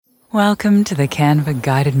Welcome to the Canva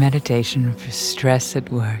guided meditation for stress at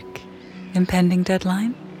work. Impending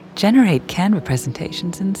deadline? Generate Canva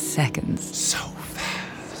presentations in seconds. So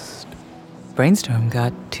fast. Brainstorm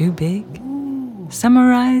got too big?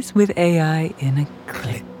 Summarize with AI in a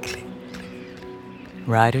click.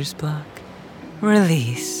 Writer's block?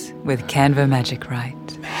 Release with Canva Magic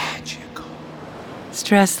Write. Magical.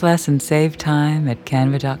 Stress less and save time at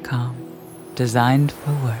canva.com. Designed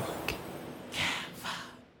for work.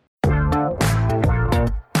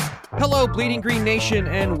 Hello, Bleeding Green Nation,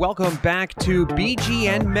 and welcome back to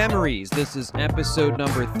BGN Memories. This is episode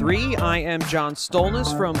number 3. I am John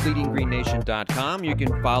Stolnis from BleedingGreenNation.com. You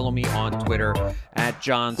can follow me on Twitter at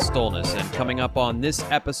John Stolnis. And coming up on this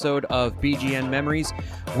episode of BGN Memories,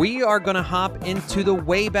 we are going to hop into the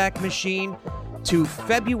Wayback Machine to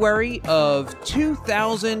February of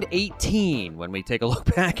 2018 when we take a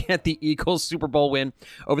look back at the Eagles Super Bowl win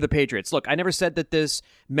over the Patriots. Look, I never said that this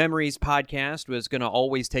Memories podcast was going to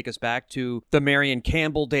always take us back to the Marion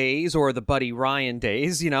Campbell days or the Buddy Ryan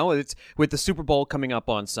days. You know, it's with the Super Bowl coming up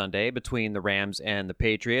on Sunday between the Rams and the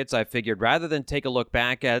Patriots. I figured rather than take a look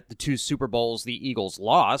back at the 2 Super Bowls the Eagles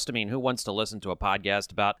lost, I mean, who wants to listen to a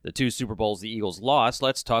podcast about the 2 Super Bowls the Eagles lost?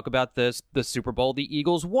 Let's talk about the Super Bowl the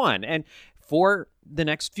Eagles won. And for the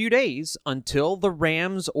next few days, until the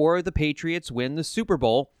Rams or the Patriots win the Super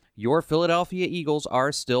Bowl, your Philadelphia Eagles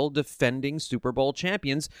are still defending Super Bowl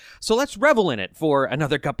champions. So let's revel in it for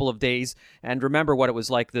another couple of days and remember what it was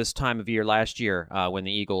like this time of year last year when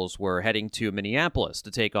the Eagles were heading to Minneapolis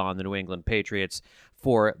to take on the New England Patriots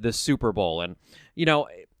for the Super Bowl. And, you know,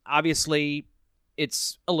 obviously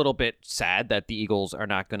it's a little bit sad that the Eagles are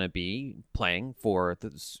not going to be playing for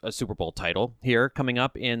a Super Bowl title here coming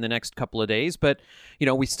up in the next couple of days. But, you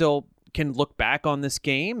know, we still can look back on this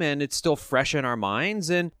game and it's still fresh in our minds.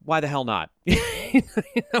 And why the hell not?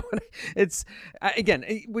 It's again,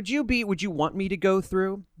 would you want me to go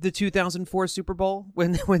through the 2004 Super Bowl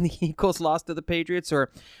when the Eagles lost to the Patriots,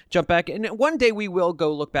 or jump back? And one day we will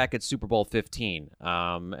go look back at Super Bowl 15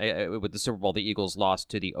 with the Super Bowl the Eagles lost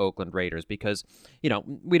to the Oakland Raiders, because, you know,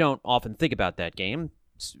 we don't often think about that game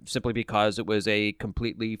simply because it was a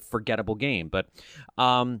completely forgettable game. But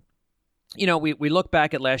you know, we look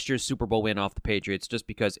back at last year's Super Bowl win off the Patriots just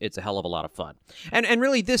because it's a hell of a lot of fun. And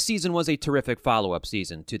really, this season was a terrific follow-up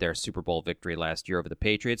season to their Super Bowl victory last year over the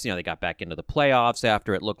Patriots. You know, they got back into the playoffs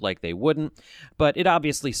after it looked like they wouldn't. But it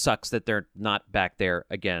obviously sucks that they're not back there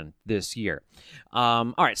again this year.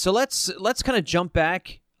 All right, so let's kind of jump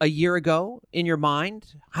back a year ago in your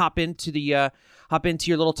mind. Hop into your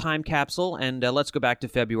little time capsule, and let's go back to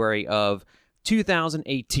February of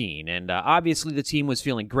 2018, and obviously the team was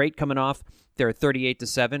feeling great coming off their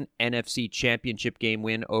 38-7 NFC Championship game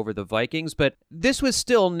win over the Vikings, but this was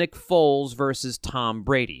still Nick Foles versus Tom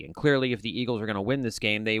Brady, and clearly if the Eagles were going to win this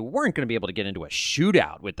game, they weren't going to be able to get into a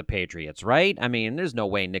shootout with the Patriots, right? I mean, there's no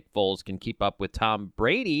way Nick Foles can keep up with Tom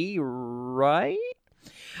Brady, right?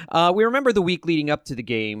 We remember the week leading up to the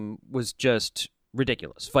game was just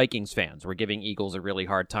ridiculous. Vikings fans were giving Eagles a really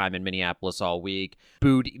hard time in Minneapolis all week,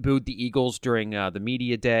 booed the Eagles during the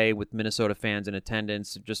media day with Minnesota fans in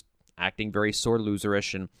attendance, just acting very sore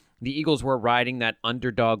loserish. And the Eagles were riding that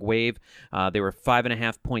underdog wave. They were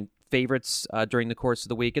 5.5-point favorites during the course of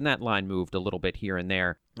the week, and that line moved a little bit here and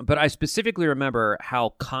there. But I specifically remember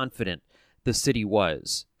how confident the city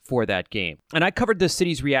was for that game. And I covered the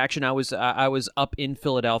city's reaction. I was up in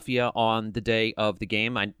Philadelphia on the day of the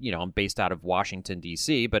game. I'm based out of Washington,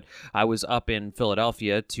 D.C., but I was up in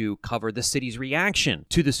Philadelphia to cover the city's reaction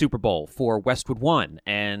to the Super Bowl for Westwood One.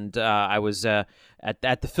 And I was at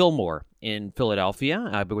the Fillmore in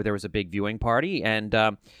Philadelphia, where there was a big viewing party, and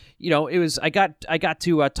it was I got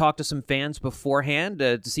to talk to some fans beforehand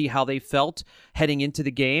to see how they felt heading into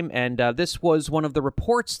the game, and this was one of the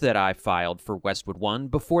reports that I filed for Westwood One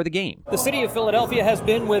before the game. The city of Philadelphia has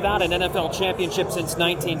been without an NFL championship since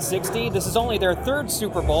 1960. This is only their 3rd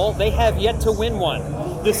Super Bowl. They have yet to win one.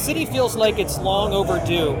 The city feels like it's long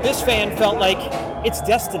overdue. This fan felt like it's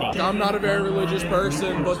destiny. I'm not a very religious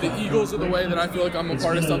person, but the Eagles are the way that I feel like I'm a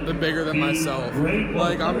part of something bigger than myself.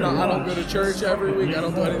 Like I don't go to church every week. I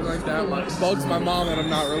don't do anything like that. It bugs my mom that I'm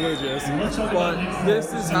not religious. But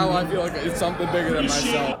this is how I feel like it's something bigger than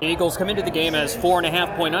myself. The Eagles come into the game as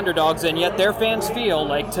 4.5-point underdogs, and yet their fans feel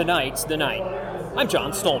like tonight's the night. I'm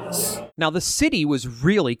John Stolnis. Now, the city was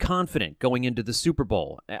really confident going into the Super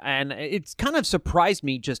Bowl, and it's kind of surprised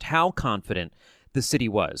me just how confident the city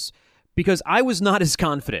was, because I was not as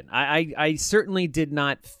confident. I certainly did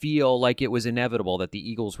not feel like it was inevitable that the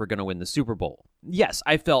Eagles were going to win the Super Bowl. Yes,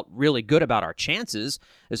 I felt really good about our chances,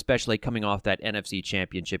 especially coming off that NFC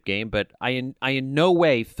Championship game, but I in no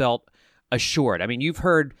way felt assured. I mean, you've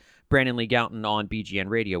heard Brandon Lee Gouton on BGN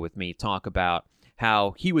Radio with me talk about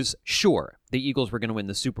how he was sure the Eagles were going to win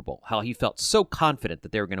the Super Bowl, how he felt so confident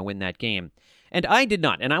that they were going to win that game. And I did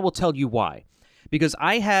not, and I will tell you why. Because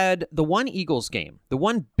I had the one Eagles game, the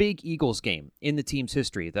one big Eagles game in the team's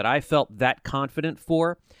history that I felt that confident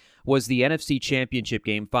for was the NFC Championship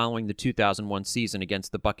game following the 2001 season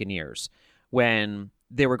against the Buccaneers, when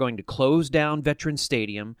they were going to close down Veterans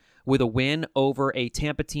Stadium with a win over a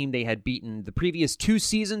Tampa team they had beaten the previous 2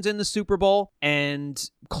 seasons in the Super Bowl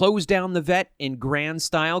and close down the Vet in grand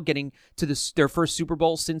style, getting to their first Super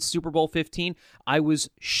Bowl since Super Bowl 15. I was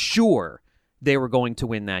sure they were going to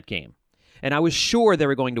win that game. And I was sure they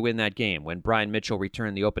were going to win that game when Brian Mitchell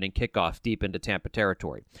returned the opening kickoff deep into Tampa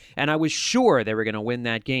territory. And I was sure they were going to win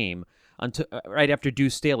that game until right after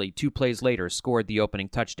Deuce Staley, 2 plays later, scored the opening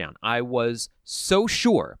touchdown. I was so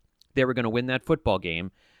sure they were going to win that football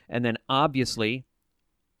game. And then, obviously,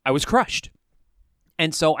 I was crushed.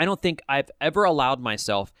 And so I don't think I've ever allowed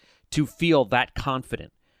myself to feel that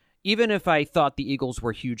confident. Even if I thought the Eagles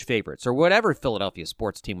were huge favorites, or whatever Philadelphia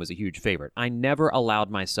sports team was a huge favorite, I never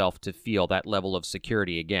allowed myself to feel that level of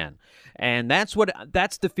security again. And that's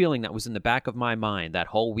the feeling that was in the back of my mind that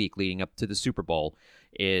whole week leading up to the Super Bowl,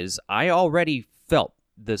 is I already felt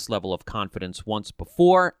this level of confidence once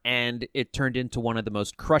before, and it turned into one of the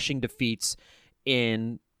most crushing defeats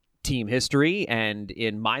in team history and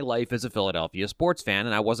in my life as a Philadelphia sports fan,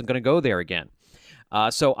 and I wasn't going to go there again.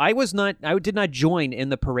 So I did not join in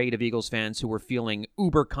the parade of Eagles fans who were feeling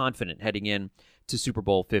uber confident heading in to Super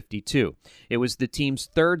Bowl 52. It was the team's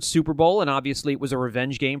 3rd Super Bowl, and obviously it was a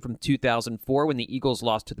revenge game from 2004 when the Eagles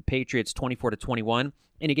lost to the Patriots 24-21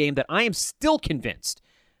 in a game that I am still convinced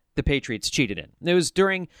the Patriots cheated in. It was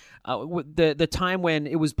during the time when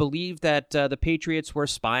it was believed that the Patriots were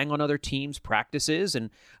spying on other teams' practices, and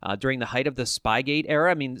during the height of the Spygate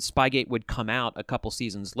era. I mean, Spygate would come out a couple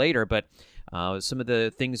seasons later, but some of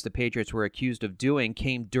the things the Patriots were accused of doing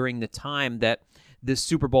came during the time that this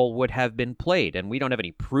Super Bowl would have been played. And we don't have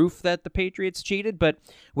any proof that the Patriots cheated, but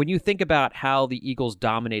when you think about how the Eagles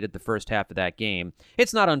dominated the first half of that game,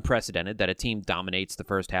 it's not unprecedented that a team dominates the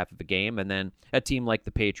first half of a game, and then a team like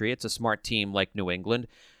the Patriots, a smart team like New England,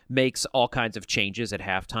 makes all kinds of changes at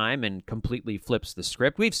halftime and completely flips the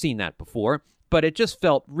script. We've seen that before, but it just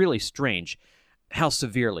felt really strange how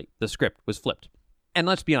severely the script was flipped. And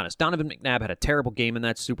let's be honest, Donovan McNabb had a terrible game in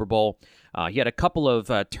that Super Bowl. He had a couple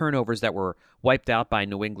of turnovers that were wiped out by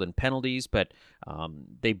New England penalties, but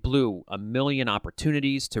they blew a million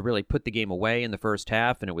opportunities to really put the game away in the first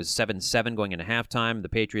half, and it was 7-7 going into halftime. The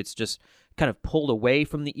Patriots just kind of pulled away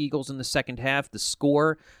from the Eagles in the second half. The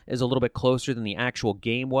score is a little bit closer than the actual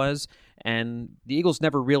game was, and the Eagles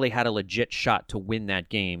never really had a legit shot to win that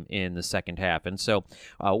game in the second half. And so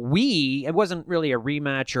it wasn't really a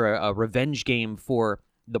rematch or a revenge game for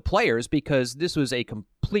the players, because this was a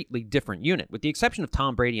completely different unit. With the exception of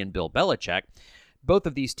Tom Brady and Bill Belichick, both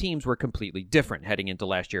of these teams were completely different heading into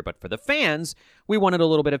last year. But for the fans, we wanted a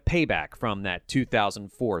little bit of payback from that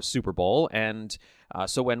 2004 Super Bowl. And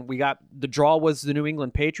so when we got the draw was the New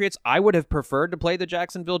England Patriots, I would have preferred to play the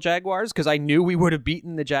Jacksonville Jaguars because I knew we would have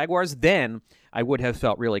beaten the Jaguars. Then I would have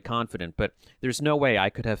felt really confident. But there's no way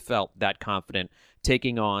I could have felt that confident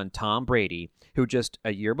taking on Tom Brady, who just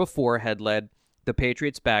a year before had led the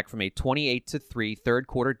Patriots back from a 28-3 third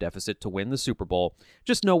quarter deficit to win the Super Bowl.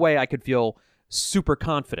 Just no way I could feel super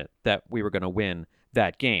confident that we were going to win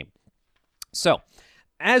that game. So,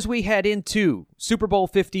 as we head into Super Bowl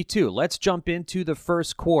 52, let's jump into the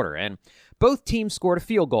first quarter. And both teams scored a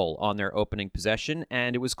field goal on their opening possession,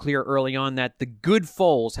 and it was clear early on that the good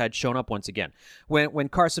Foles had shown up once again. When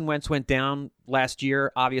Carson Wentz went down last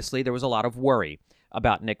year, obviously there was a lot of worry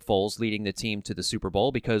about Nick Foles leading the team to the Super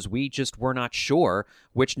Bowl because we just were not sure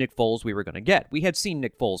which Nick Foles we were going to get. We had seen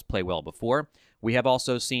Nick Foles play well before. We have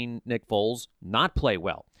also seen Nick Foles not play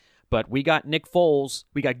well. But we got good Nick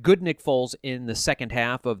Foles in the second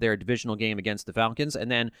half of their divisional game against the Falcons, and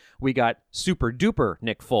then we got super-duper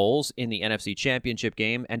Nick Foles in the NFC Championship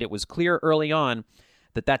game, and it was clear early on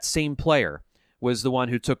that same player was the one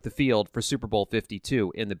who took the field for Super Bowl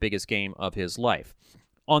 52 in the biggest game of his life.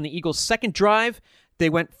 On the Eagles' second drive, they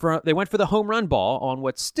went for the home run ball on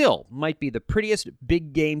what still might be the prettiest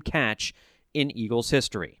big game catch in Eagles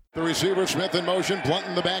history. The receiver, Smith in motion, Blunt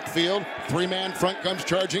in the backfield. 3-man front comes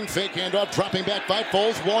charging, fake handoff, dropping back by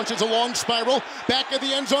Foles, launches a long spiral, back of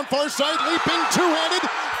the end zone, far side, leaping, two-handed,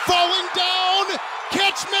 falling down,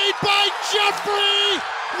 catch made by Jeffrey!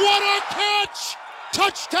 What a catch!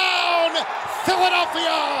 Touchdown,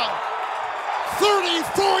 Philadelphia!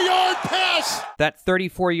 34-yard pass. That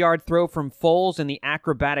 34-yard throw from Foles and the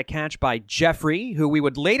acrobatic catch by Jeffrey, who we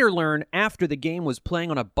would later learn after the game was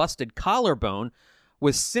playing on a busted collarbone,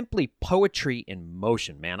 was simply poetry in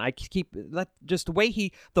motion, man. I keep that just the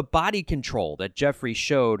way the body control that Jeffrey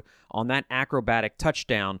showed on that acrobatic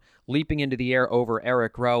touchdown, leaping into the air over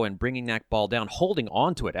Eric Rowe and bringing that ball down, holding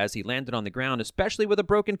onto it as he landed on the ground, especially with a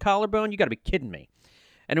broken collarbone. You got to be kidding me.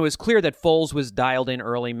 And it was clear that Foles was dialed in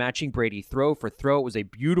early, matching Brady throw for throw. It was a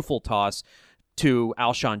beautiful toss to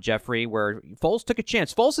Alshon Jeffrey, where Foles took a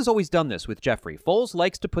chance. Foles has always done this with Jeffrey. Foles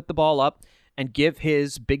likes to put the ball up and give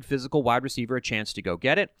his big physical wide receiver a chance to go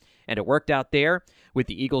get it. And it worked out there with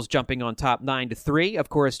the Eagles jumping on top 9-3. Of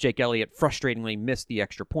course, Jake Elliott frustratingly missed the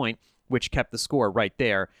extra point, which kept the score right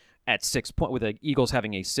there at 6 points, with the Eagles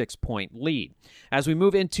having a 6-point lead. As we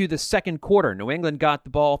move into the second quarter, New England got the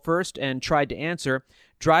ball first and tried to answer,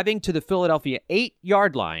 driving to the Philadelphia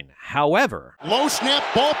 8-yard line. However, Low snap,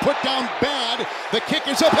 ball put down bad. The kick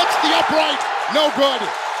is up, hits the upright. No good.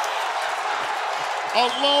 A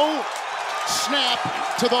low snap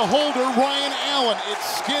to the holder, Ryan Allen. It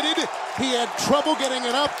skidded. He had trouble getting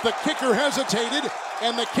it up. The kicker hesitated,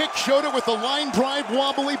 and the kick showed it with a line drive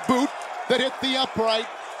wobbly boot that hit the upright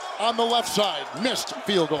on the left side. Missed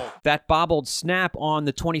field goal. that bobbled snap on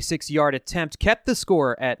the 26-yard attempt kept the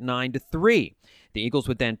score at 9-3. The Eagles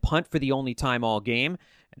would then punt for the only time all game,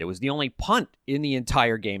 and it was the only punt in the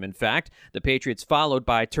entire game, in fact. The Patriots followed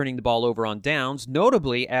by turning the ball over on downs,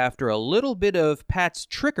 notably after a little bit of Pat's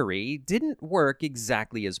trickery didn't work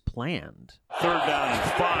exactly as planned. Third down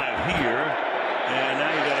and 5 here. And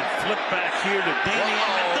now you got to flip back here to Danny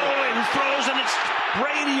Amendola, who throws, and it's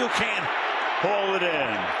Brady who can't haul it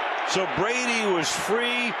in. So Brady was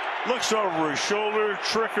free, looks over his shoulder,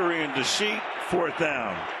 trickery and deceit, fourth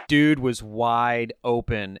down. Dude was wide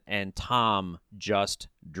open, and Tom just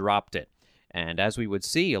dropped it. And as we would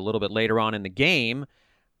see a little bit later on in the game,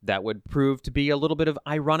 that would prove to be a little bit of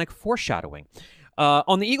ironic foreshadowing.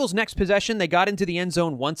 On the Eagles' next possession, they got into the end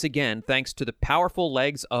zone once again, thanks to the powerful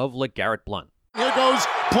legs of LeGarrette Blount. Here goes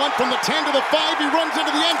Blount from the 10 to the 5. He runs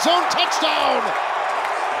into the end zone. Touchdown!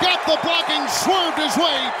 Got the blocking, swerved his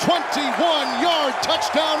way. 21-yard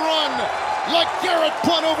touchdown run. LeGarrette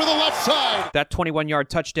Blount over the left side. That 21-yard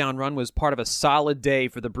touchdown run was part of a solid day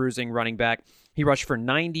for the bruising running back. He rushed for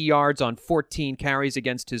 90 yards on 14 carries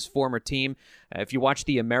against his former team. If you watch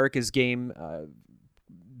the America's Game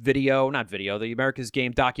the America's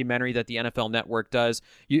Game documentary that the NFL Network does,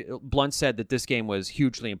 Blount said that this game was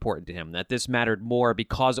hugely important to him, that this mattered more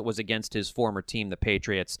because it was against his former team, the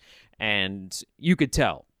Patriots, and you could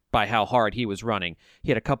tell by how hard he was running. He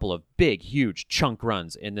had a couple of big, huge chunk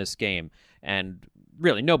runs in this game, and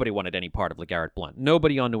really nobody wanted any part of LeGarrette Blount.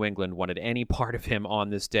 Nobody on New England wanted any part of him on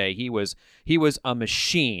this day. He was a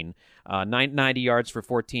machine. 90 yards for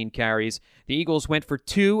 14 carries. The Eagles went for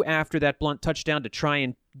 2 after that Blount touchdown to try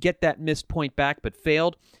and get that missed point back, but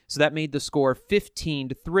failed. So that made the score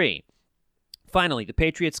 15-3. Finally, the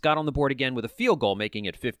Patriots got on the board again with a field goal, making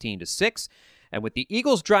it 15-6. And with the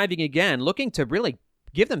Eagles driving again, looking to really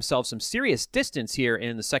give themselves some serious distance here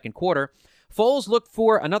in the second quarter, Foles looked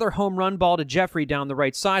for another home run ball to Jeffrey down the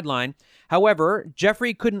right sideline. However,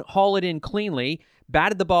 Jeffrey couldn't haul it in cleanly,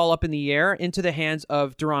 batted the ball up in the air into the hands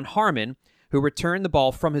of Duron Harmon, who returned the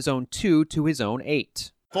ball from his own 2 to his own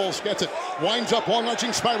 8. Foles gets it, winds up, long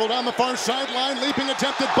arching spiral down the far sideline, leaping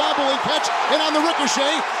attempted, bobbling catch, and on the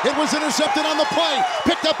ricochet, it was intercepted on the play,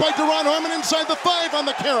 picked up by Duron Harmon inside the 5 on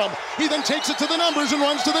the carom. He then takes it to the numbers and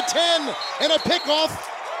runs to the 10, and a pickoff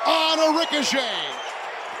on a ricochet.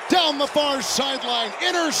 Down the far sideline,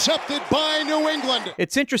 intercepted by New England.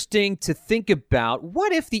 It's interesting to think about,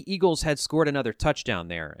 what if the Eagles had scored another touchdown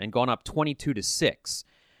there and gone up 22-6?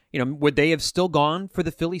 Would they have still gone for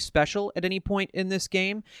the Philly special at any point in this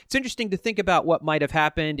game? It's interesting to think about what might have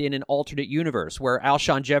happened in an alternate universe where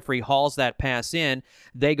Alshon Jeffrey hauls that pass in,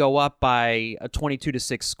 they go up by a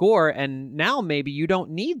 22-6 score, and now maybe you don't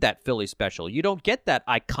need that Philly special. You don't get that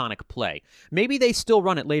iconic play. Maybe they still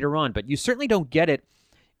run it later on, but you certainly don't get it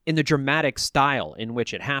in the dramatic style in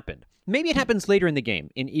which it happened. Maybe it happens later in the game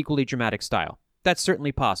in equally dramatic style. That's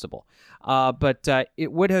certainly possible. But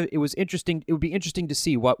it would be interesting to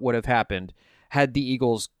see what would have happened had the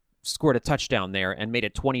Eagles scored a touchdown there and made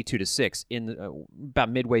it 22-6 in about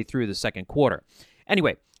midway through the second quarter.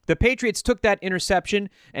 Anyway, the Patriots took that interception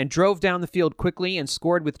and drove down the field quickly and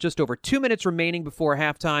scored with just over 2 minutes remaining before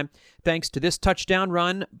halftime, thanks to this touchdown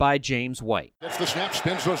run by James White. Gets the snap,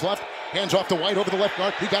 spins to his left, hands off to White over the left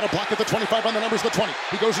guard. He got a block at the 25 on the numbers, the 20.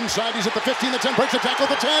 He goes inside, he's at the 15, the 10, breaks the tackle,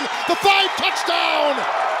 the 10, the 5, touchdown!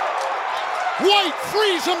 White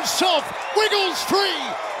frees himself, wiggles free,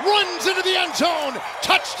 runs into the end zone.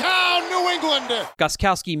 Touchdown, New England.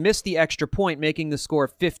 Gostkowski missed the extra point, making the score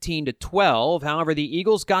 15-12. However, the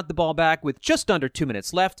Eagles got the ball back with just under 2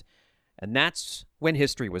 minutes left, and that's when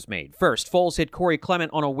history was made. First, Foles hit Corey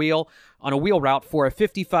Clement on a wheel route for a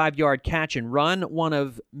 55-yard catch and run, one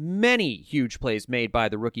of many huge plays made by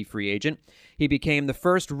the rookie free agent. He became the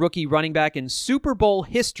first rookie running back in Super Bowl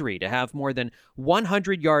history to have more than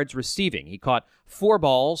 100 yards receiving. He caught 4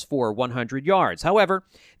 balls for 100 yards. However,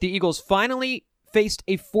 the Eagles finally faced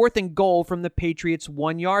a 4th and goal from the Patriots'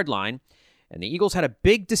 1-yard line, and the Eagles had a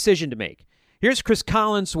big decision to make. Here's Chris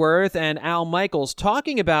Collinsworth and Al Michaels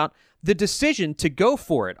talking about the decision to go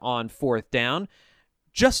for it on 4th down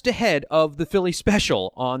just ahead of the Philly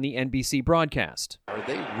special on the NBC broadcast. Are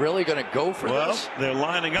they really going to go for this? Well, they're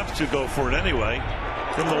lining up to go for it anyway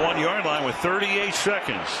from the 1-yard line with 38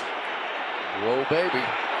 seconds. Whoa, baby.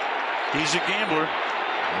 He's a gambler.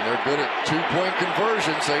 And they're good at 2-point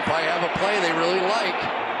conversions. They probably have a play they really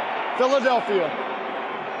like. Philadelphia,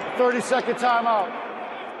 30-second timeout.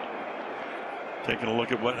 Taking a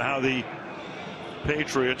look at how the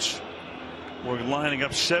Patriots were lining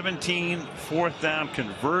up 17 4th down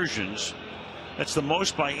conversions. That's the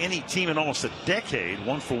most by any team in almost a decade,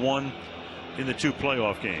 1 for 1 in the 2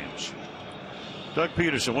 playoff games. Doug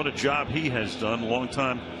Peterson, what a job he has done.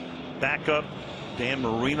 Longtime backup. Dan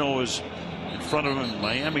Marino was in front of him in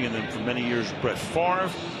Miami, and then for many years Brett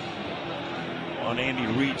Favre on Andy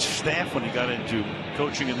Reid's staff when he got into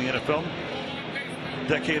coaching in the NFL. A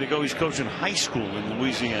decade ago, he's coaching high school in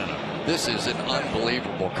Louisiana. This is an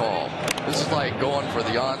unbelievable call. This is like going for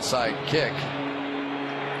the onside kick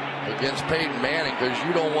against Peyton Manning because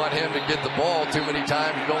you don't want him to get the ball too many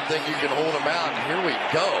times. You don't think you can hold him out, and here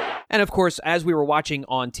we go. And of course, as we were watching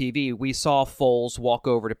on TV, we saw Foles walk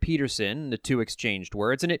over to Peterson. The two exchanged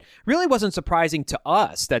words, and it really wasn't surprising to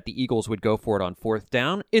us that the Eagles would go for it on 4th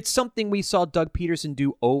down. It's something we saw Doug Peterson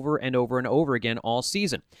do over and over and over again all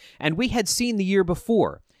season. And we had seen the year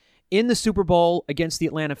before in the Super Bowl against the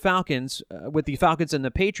Atlanta Falcons, with the Falcons and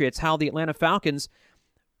the Patriots, how the Atlanta Falcons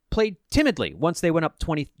played timidly once they went up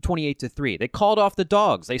 28-3. They called off the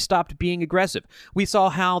dogs. They stopped being aggressive. We saw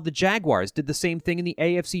how the Jaguars did the same thing in the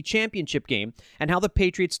AFC Championship game and how the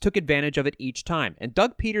Patriots took advantage of it each time. And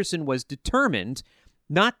Doug Peterson was determined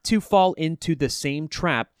not to fall into the same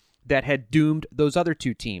trap that had doomed those other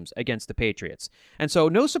 2 teams against the Patriots. And so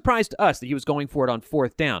no surprise to us that he was going for it on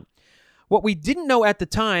 4th down. What we didn't know at the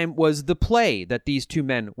time was the play that these 2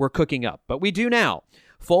 men were cooking up, but we do now.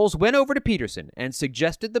 Foles went over to Peterson and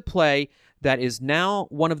suggested the play that is now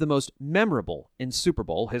one of the most memorable in Super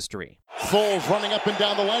Bowl history. Foles running up and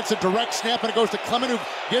down the line. It's a direct snap, and it goes to Clement, who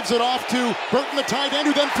gives it off to Burton, the tight end,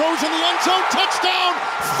 who then throws in the end zone. Touchdown!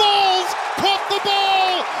 Foles caught the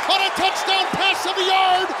ball on a touchdown pass of the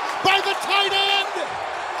yard by the tight end!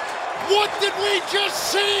 What did we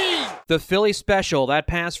just see? The Philly special, that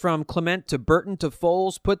pass from Clement to Burton to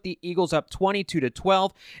Foles, put the Eagles up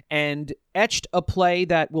 22-12 and etched a play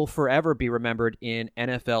that will forever be remembered in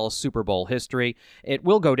NFL Super Bowl history. It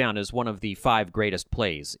will go down as one of the 5 greatest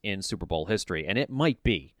plays in Super Bowl history, and it might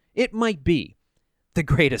be the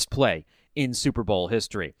greatest play in Super Bowl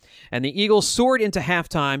history. And the Eagles soared into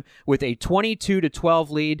halftime with a 22-12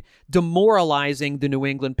 lead, demoralizing the New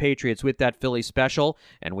England Patriots with that Philly special.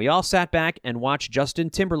 And we all sat back and watched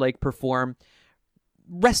Justin Timberlake perform,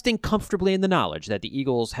 resting comfortably in the knowledge that the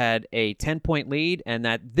Eagles had a 10-point lead and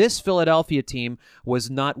that this Philadelphia team was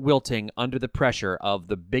not wilting under the pressure of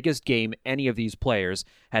the biggest game any of these players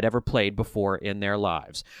had ever played before in their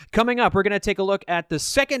lives. Coming up, we're going to take a look at the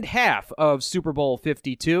second half of Super Bowl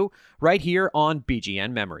 52 right here on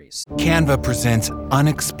BGN Memories. Canva presents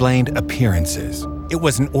Unexplained Appearances. It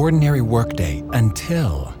was an ordinary workday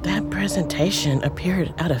until... that presentation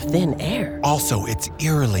appeared out of thin air. Also, it's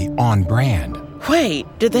eerily on brand. Wait,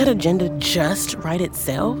 did that agenda just write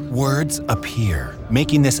itself? Words appear,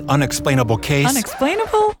 making this unexplainable case...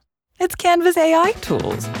 Unexplainable? It's Canva's AI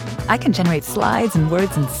tools. I can generate slides and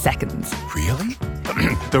words in seconds. Really?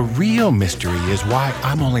 The real mystery is why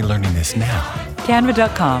I'm only learning this now.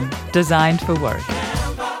 Canva.com, designed for work.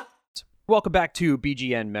 Welcome back to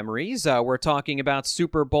BGN Memories. We're talking about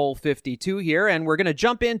Super Bowl 52 here, and we're going to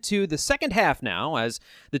jump into the second half now as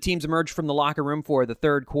the teams emerge from the locker room for the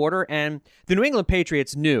third quarter, and the New England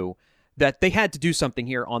Patriots knew that they had to do something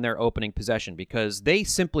here on their opening possession because they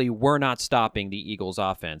simply were not stopping the Eagles'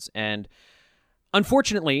 offense. And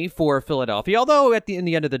unfortunately for Philadelphia, although in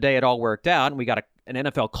the end of the day it all worked out, and we got an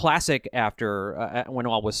NFL classic after when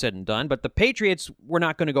all was said and done, but the Patriots were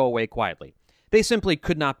not going to go away quietly. They simply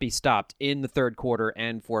could not be stopped in the third quarter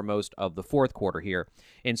and for most of the fourth quarter here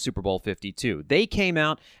in Super Bowl 52. They came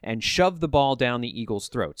out and shoved the ball down the Eagles'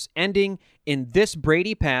 throats, ending in this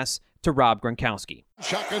Brady pass to Rob Gronkowski.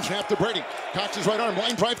 Shotgun snap to Brady. Cox's right arm,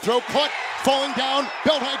 line drive throw, caught, falling down,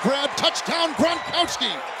 belt high grab, touchdown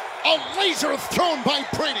Gronkowski. A laser thrown by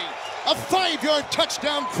Brady. A 5-yard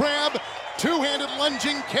touchdown grab. Two-handed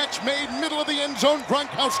lunging catch made middle of the end zone,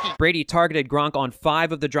 Gronkowski. Brady targeted Gronk on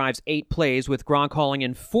 5 of the drive's 8 plays, with Gronk hauling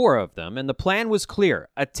in 4 of them, and the plan was clear: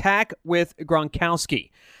 attack with Gronkowski.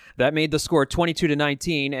 That made the score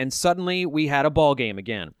 22-19, and suddenly we had a ball game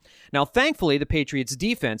again. Now, thankfully, the Patriots'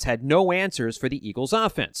 defense had no answers for the Eagles'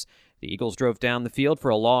 offense. The Eagles drove down the field for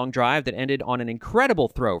a long drive that ended on an incredible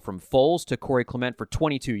throw from Foles to Corey Clement for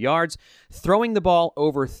 22 yards, throwing the ball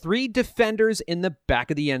over 3 defenders in the back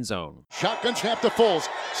of the end zone. Shotgun snap to Foles.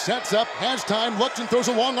 Sets up, has time, looks and throws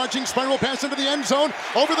a long arching spiral pass into the end zone.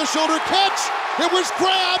 Over the shoulder catch. It was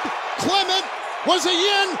grabbed. Clement, was he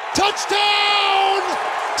in? Touchdown!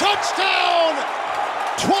 Touchdown!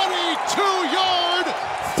 22-yard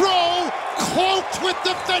throw, cloaked with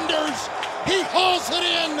defenders. He hauls it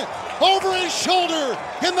in over his shoulder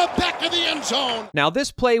in the back of the end zone. Now,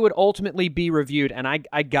 this play would ultimately be reviewed, and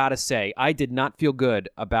I gotta say, I did not feel good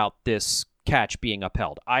about this catch being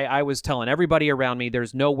upheld. I was telling everybody around me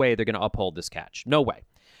there's no way they're going to uphold this catch. No way.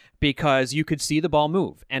 Because you could see the ball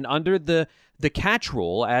move. And under the catch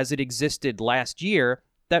rule, as it existed last year,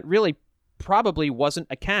 that really probably wasn't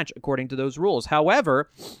a catch according to those rules. However,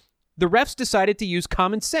 the refs decided to use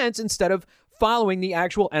common sense instead of following the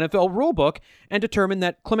actual NFL rulebook and determined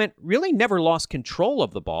that Clement really never lost control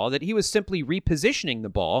of the ball, that he was simply repositioning the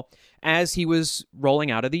ball as he was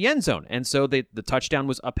rolling out of the end zone. And so the touchdown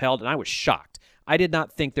was upheld, and I was shocked. I did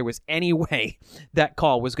not think there was any way that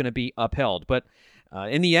call was going to be upheld. But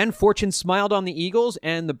in the end, fortune smiled on the Eagles,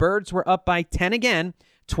 and the Birds were up by 10 again,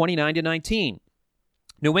 29-19.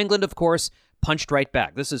 New England, of course, punched right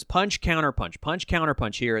back. This is punch,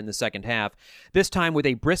 counterpunch here in the second half, this time with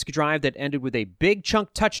a brisk drive that ended with a big chunk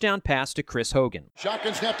touchdown pass to Chris Hogan.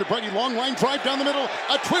 Shotgun snap to Brady, long line drive down the middle,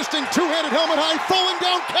 a twisting two-handed helmet high, falling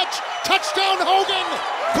down catch, touchdown Hogan,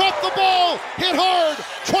 caught the ball, hit hard,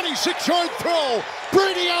 26-yard throw,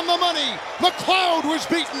 Brady on the money, McLeod was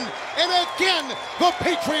beaten, and again the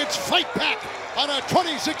Patriots fight back on a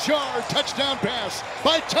 26-yard touchdown pass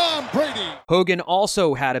by Tom Brady. Hogan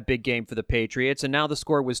also had a big game for the Patriots, and now the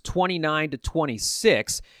score was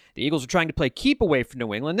 29-26. The Eagles were trying to play keep away from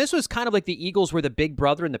New England. This was kind of like the Eagles were the big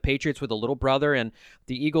brother and the Patriots were the little brother, and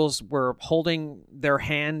the Eagles were holding their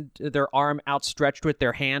arm outstretched with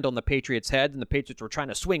their hand on the Patriots' head, and the Patriots were trying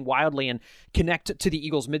to swing wildly and connect to the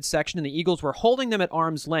Eagles' midsection, and the Eagles were holding them at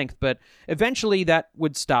arm's length, but eventually that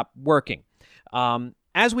would stop working.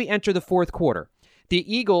 As we enter the fourth quarter, the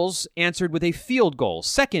Eagles answered with a field goal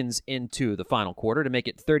seconds into the final quarter to make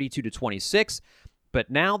it 32-26, but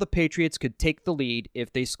now the Patriots could take the lead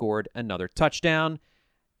if they scored another touchdown,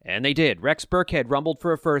 and they did. Rex Burkhead rumbled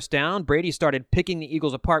for a first down. Brady started picking the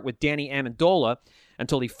Eagles apart with Danny Amendola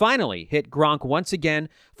until he finally hit Gronk once again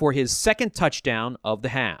for his second touchdown of the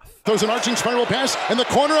half. Throws an arching spiral pass in the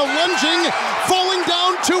corner, a lunging, falling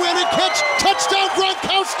down, two-handed catch, touchdown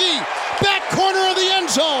Gronkowski, back corner of the end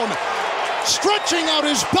zone, stretching out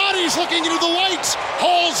his bodies, looking into the lights,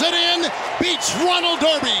 hauls it in, beats Ronald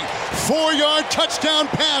Darby, 4-yard touchdown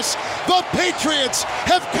pass. The Patriots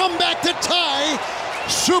have come back to tie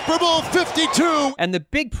Super Bowl 52. And the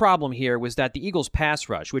big problem here was that the Eagles' pass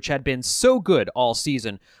rush, which had been so good all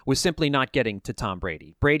season, was simply not getting to Tom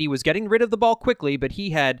Brady. Brady was getting rid of the ball quickly, but he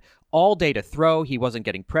had all day to throw. He wasn't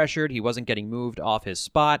getting pressured. He wasn't getting moved off his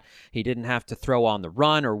spot. He didn't have to throw on the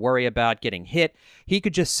run or worry about getting hit. He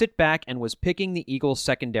could just sit back and was picking the Eagles'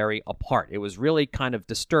 secondary apart. It was really kind of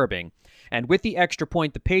disturbing. And with the extra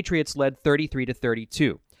point, the Patriots led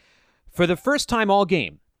 33-32. For the first time all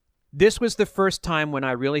game, this was the first time when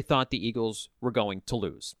I really thought the Eagles were going to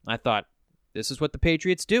lose. I thought, this is what the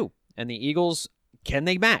Patriots do. And the Eagles, can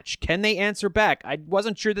they match? Can they answer back? I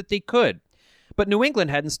wasn't sure that they could. But New England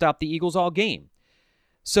hadn't stopped the Eagles all game.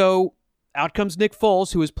 So out comes Nick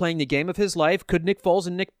Foles, who was playing the game of his life. Could Nick Foles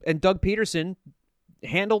and Doug Peterson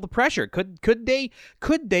handle the pressure? Could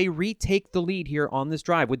they retake the lead here on this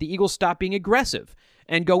drive? Would the Eagles stop being aggressive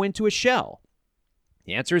and go into a shell?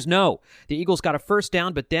 The answer is no. The Eagles got a first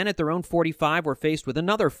down, but then at their own 45 were faced with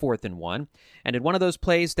another 4th and 1. And in one of those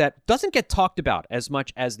plays that doesn't get talked about as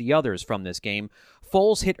much as the others from this game,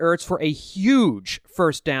 Foles hit Ertz for a huge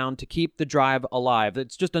first down to keep the drive alive.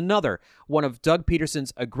 It's just another one of Doug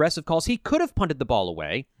Peterson's aggressive calls. He could have punted the ball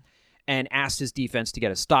away, and asked his defense to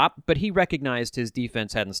get a stop, but he recognized his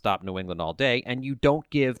defense hadn't stopped New England all day, and you don't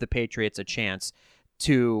give the Patriots a chance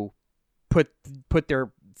to put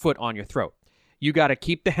their foot on your throat. You got to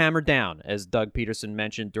keep the hammer down, as Doug Peterson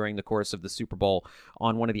mentioned during the course of the Super Bowl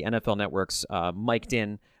on one of the NFL Network's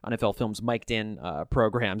NFL Films mic'd in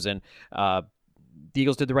programs, and the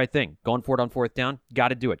Eagles did the right thing. Going for it on fourth down, got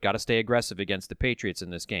to do it. Got to stay aggressive against the Patriots in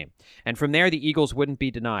this game. And from there, the Eagles wouldn't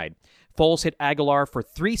be denied. Foles hit Aguilar for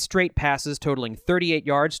 3 straight passes, totaling 38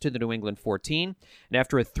 yards to the New England 14. And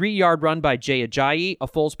after a 3-yard run by Jay Ajayi, a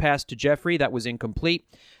Foles pass to Jeffrey that was incomplete,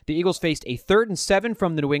 the Eagles faced a 3rd and 7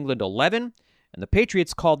 from the New England 11, and the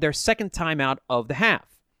Patriots called their second timeout of the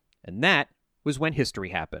half. And that was when history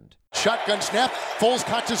happened. Shotgun snap. Foles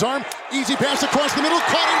cocks his arm. Easy pass across the middle.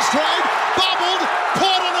 Caught in stride. Bobbled.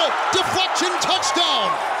 Caught on a deflection. Touchdown.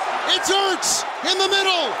 It's Ertz in the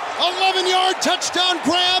middle. 11-yard touchdown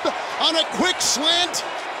grab on a quick slant.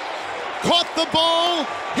 Caught the ball.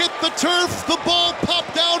 Hit the turf. The ball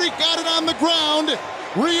popped out. He got it on the ground.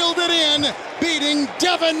 Reeled it in. Beating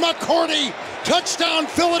Devin McCourty. Touchdown,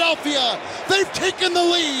 Philadelphia. They've taken the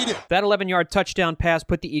lead. That 11-yard touchdown pass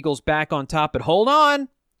put the Eagles back on top, but hold on.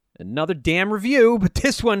 Another damn review, but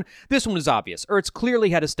this one was obvious. Ertz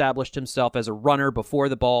clearly had established himself as a runner before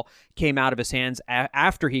the ball came out of his hands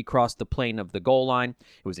after he crossed the plane of the goal line.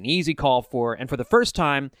 It was an easy call and for the first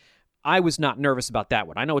time, I was not nervous about that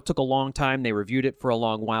one. I know it took a long time. They reviewed it for a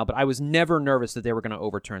long while, but I was never nervous that they were going to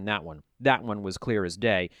overturn that one. That one was clear as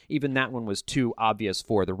day. Even that one was too obvious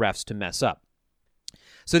for the refs to mess up.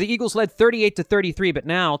 So the Eagles led 38-33, but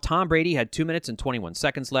now Tom Brady had 2 minutes and 21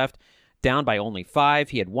 seconds left, down by only 5.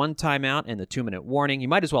 He had 1 timeout and the 2-minute warning. He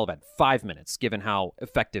might as well have had 5 minutes, given how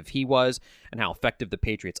effective he was and how effective the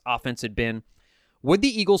Patriots' offense had been. Would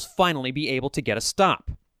the Eagles finally be able to get a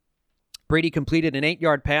stop? Brady completed an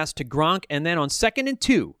 8-yard pass to Gronk, and then on 2nd and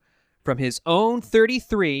 2, from his own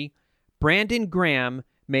 33, Brandon Graham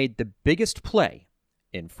made the biggest play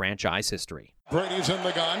in franchise history. Brady's in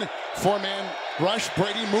the gun. 4-man rush.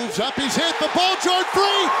 Brady moves up. He's hit. The ball jarred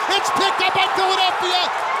free. It's picked up by Philadelphia.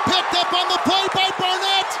 Picked up on the play by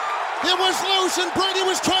Barnett. It was loose, and Brady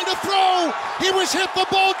was trying to throw. He was hit. The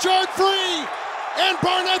ball jarred free. And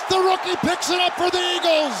Barnett, the rookie, picks it up for the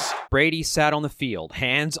Eagles. Brady sat on the field,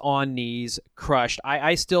 hands on knees, crushed.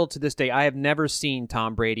 I still, to this day, I have never seen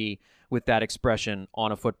Tom Brady with that expression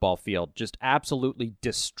on a football field. Just absolutely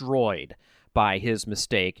destroyed by his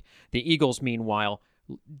mistake. The Eagles, meanwhile,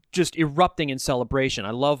 just erupting in celebration.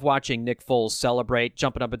 I love watching Nick Foles celebrate,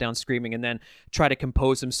 jumping up and down, screaming, and then try to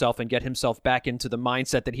compose himself and get himself back into the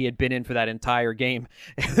mindset that he had been in for that entire game.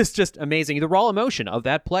 It's just amazing. The raw emotion of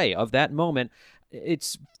that play, of that moment,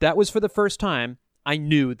 that was for the first time I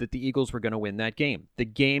knew that the Eagles were going to win that game. The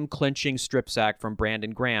game-clinching strip sack from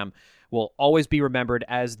Brandon Graham will always be remembered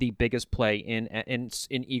as the biggest play in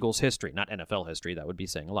Eagles history. Not NFL history, that would be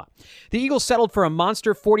saying a lot. The Eagles settled for a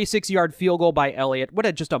monster 46-yard field goal by Elliott.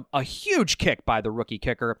 What just a huge kick by the rookie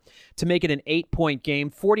kicker to make it an 8-point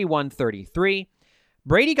game, 41-33.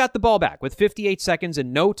 Brady got the ball back with 58 seconds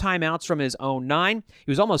and no timeouts from his own 9.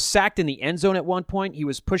 He was almost sacked in the end zone at one point. He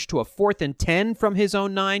was pushed to a 4th and 10 from his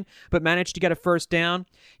own 9, but managed to get a first down.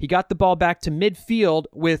 He got the ball back to midfield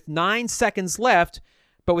with 9 seconds left,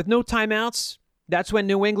 but with no timeouts, that's when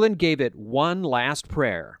New England gave it one last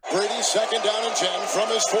prayer. Brady 2nd down and 10 from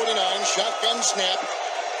his 49. Shotgun snap.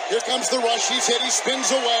 Here comes the rush. He's hit. He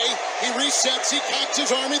spins away. He resets. He cocks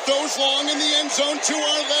his arm. He throws long in the end zone to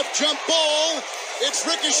our left. Jump ball. It's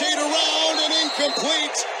ricocheted around and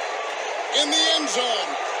incomplete in the end zone.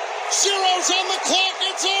 Zeros on the clock.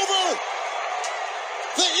 It's over.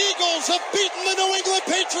 The Eagles have beaten the New England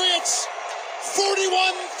Patriots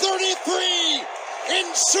 41-33 in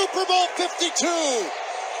Super Bowl 52.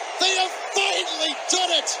 They have finally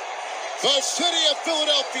done it. The city of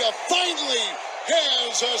Philadelphia finally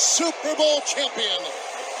has a Super Bowl champion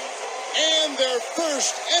and their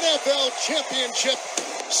first NFL championship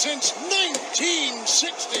since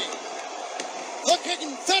 1960. The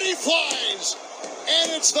confetti flies,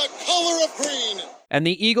 and it's the color of green. And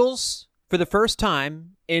the Eagles, for the first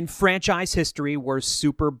time in franchise history, were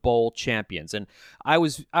Super Bowl champions. And I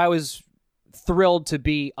was thrilled to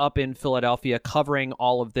be up in Philadelphia covering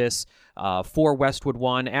all of this for Westwood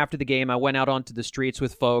One. After the game, I went out onto the streets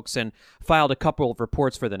with folks and filed a couple of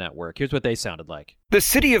reports for the network. Here's what they sounded like. The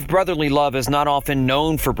city of brotherly love is not often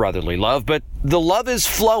known for brotherly love, but the love is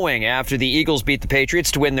flowing after the Eagles beat the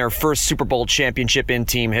Patriots to win their first Super Bowl championship in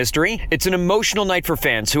team history. It's an emotional night for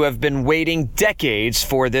fans who have been waiting decades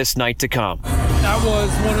for this night to come. That was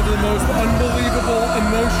one of the most unbelievable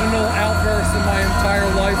emotional outbursts in my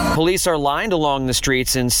entire life. Police are lined along the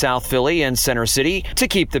streets in South Philly and Center City to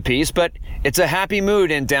keep the peace, but it's a happy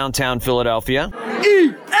mood in downtown Philadelphia.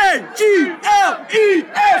 E-N-G-L-E-S,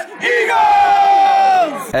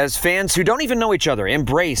 Eagles! As fans who don't even know each other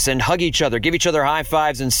embrace and hug each other, give each other high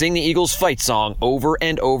fives, and sing the Eagles fight song over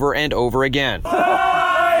and over and over again.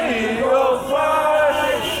 Eagles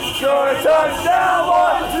fight, score a touchdown,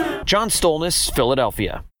 1, 2. John Stolnis,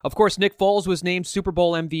 Philadelphia. Of course, Nick Foles was named Super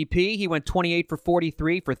Bowl MVP. He went 28 for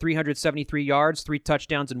 43 for 373 yards, 3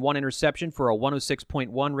 touchdowns, and 1 interception for a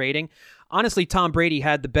 106.1 rating. Honestly, Tom Brady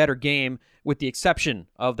had the better game with the exception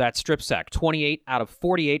of that strip sack. 28 out of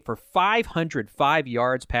 48 for 505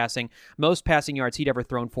 yards passing, most passing yards he'd ever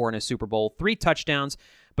thrown for in a Super Bowl, 3 touchdowns.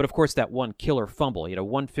 But, of course, that one killer fumble. He had a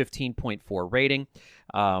 115.4 rating.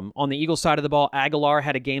 On the Eagles side of the ball, Aguilar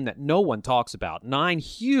had a game that no one talks about. 9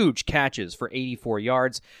 huge catches for 84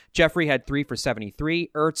 yards. Jeffrey had 3 for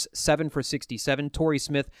 73. Ertz, 7 for 67. Torrey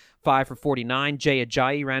Smith, 5 for 49. Jay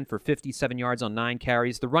Ajayi ran for 57 yards on 9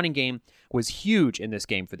 carries. The running game was huge in this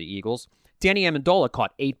game for the Eagles. Danny Amendola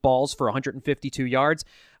caught 8 balls for 152 yards.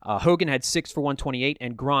 Hogan had 6 for 128,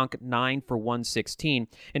 and Gronk 9 for 116.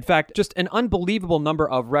 In fact, just an unbelievable number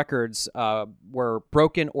of records were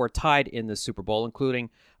broken or tied in the Super Bowl, including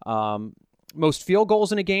most field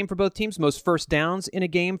goals in a game for both teams, most first downs in a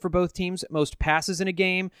game for both teams, most passes in a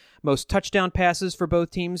game, most touchdown passes for both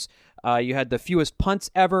teams. You had the fewest punts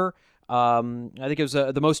ever. I think it was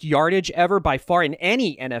the most yardage ever by far in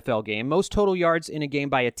any NFL game. Most total yards in a game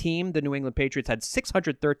by a team. The New England Patriots had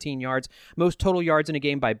 613 yards. Most total yards in a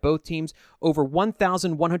game by both teams. Over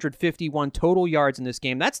 1,151 total yards in this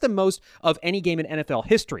game. That's the most of any game in NFL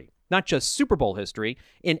history. Not just Super Bowl history,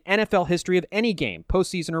 in NFL history of any game,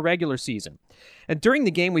 postseason or regular season. And during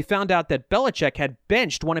the game, we found out that Belichick had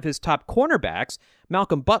benched one of his top cornerbacks,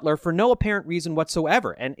 Malcolm Butler, for no apparent reason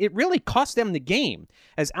whatsoever. And it really cost them the game,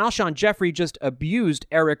 as Alshon Jeffrey just abused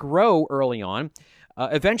Eric Rowe early on.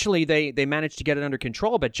 Eventually, they managed to get it under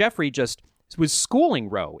control, but Jeffrey just was schooling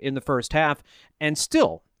Rowe in the first half. And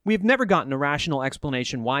still, we've never gotten a rational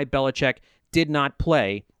explanation why Belichick did not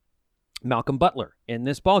play Malcolm Butler in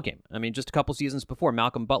this ballgame. I mean, just a couple seasons before,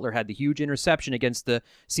 Malcolm Butler had the huge interception against the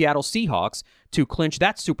Seattle Seahawks to clinch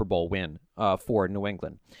that Super Bowl win for New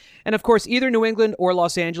England. And of course, either New England or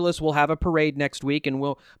Los Angeles will have a parade next week,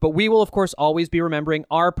 but we will, of course, always be remembering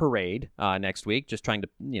our parade next week, just trying to,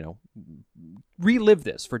 relive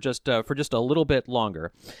this for just a little bit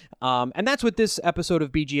longer. And that's what this episode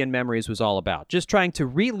of BGN Memories was all about. Just trying to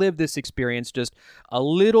relive this experience just a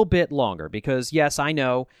little bit longer, because yes, I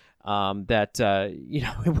know that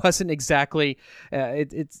it wasn't exactly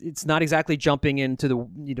it's not exactly jumping into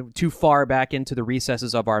the too far back into the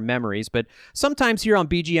recesses of our memories, but sometimes here on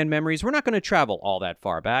BGN Memories we're not going to travel all that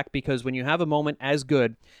far back, because when you have a moment as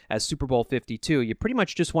good as Super Bowl 52, you pretty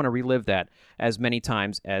much just want to relive that as many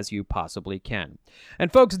times as you possibly can.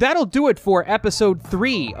 And folks, that'll do it for episode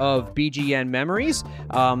 3 of BGN Memories.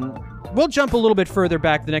 We'll jump a little bit further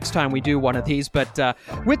back the next time we do one of these, but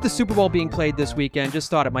with the Super Bowl being played this weekend,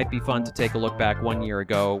 just thought it might be fun to take a look back 1 year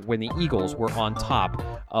ago when the Eagles were on top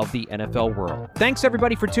of the NFL world. Thanks,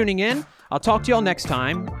 everybody, for tuning in. I'll talk to y'all next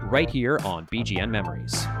time right here on BGN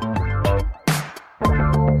Memories.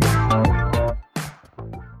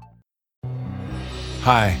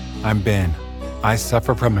 Hi, I'm Ben. I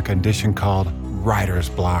suffer from a condition called writer's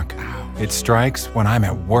block. It strikes when I'm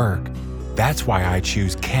at work. That's why I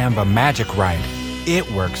choose Canva Magic Write. It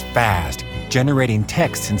works fast, generating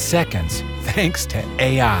text in seconds, thanks to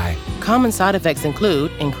AI. Common side effects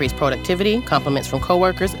include increased productivity, compliments from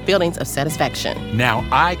coworkers, feelings of satisfaction. Now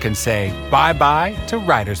I can say bye-bye to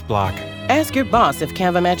writer's block. Ask your boss if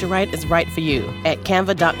Canva Magic Write is right for you at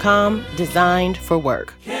canva.com, designed for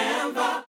work.